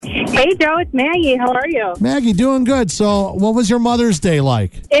Hey, Joe, it's Maggie. How are you? Maggie, doing good. So what was your Mother's Day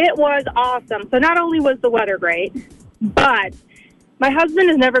like? It was awesome. So not only was the weather great, but my husband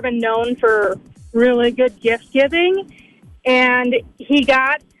has never been known for really good gift giving. And he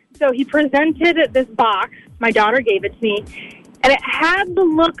presented this box. My daughter gave it to me. And it had the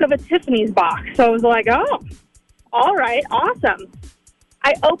look of a Tiffany's box. So I was like, oh, all right, awesome.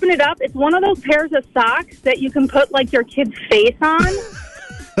 I open it up. It's one of those pairs of socks that you can put, like, your kid's face on.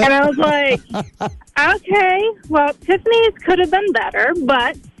 And I was like, okay, well, Tiffany's could have been better,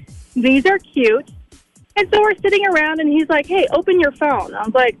 but these are cute. And so we're sitting around, and he's like, hey, open your phone. I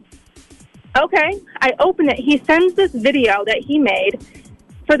was like, okay. I open it. He sends this video that he made.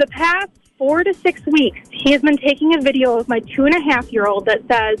 For the past 4 to 6 weeks, he has been taking a video of my 2.5-year-old that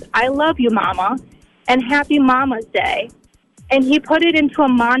says, I love you, Mama, and Happy Mama's Day. And he put it into a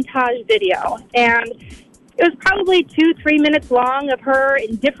montage video. And it was probably 2-3 minutes long of her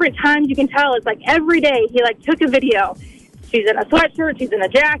in different times. You can tell it's like every day he took a video. She's in a sweatshirt, she's in a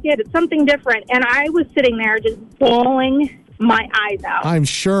jacket, it's something different. And I was sitting there just bawling my eyes out. I'm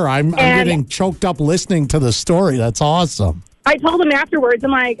sure. I'm getting choked up listening to the story. That's awesome. I told him afterwards,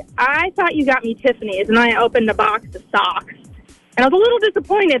 I'm like, I thought you got me Tiffany's. And then I opened a box of socks. And I was a little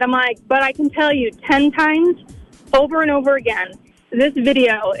disappointed. I'm like, but I can tell you 10 times over and over again, this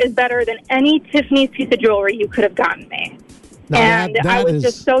video is better than any Tiffany's piece of jewelry you could have gotten me. Now, I was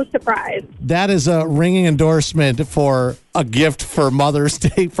just so surprised. That is a ringing endorsement for a gift for Mother's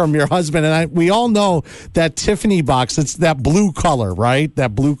Day from your husband. And we all know that Tiffany box. It's that blue color, right?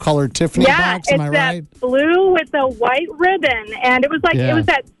 That blue color Tiffany box. Am I right? Yeah, it's that blue with a white ribbon. And it was it was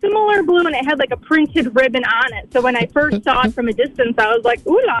that similar blue, and it had like a printed ribbon on it. So when I first saw it from a distance, I was like,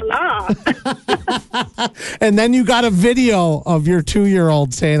 ooh la la. And then you got a video of your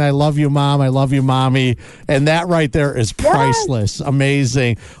 2-year-old saying, I love you, Mom. I love you, Mommy. And that right there is priceless.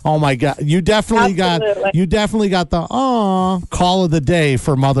 Amazing. Oh my God. You definitely got the call of the day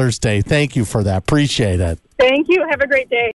for Mother's Day. Thank you for that. Appreciate it. Thank you. Have a great day.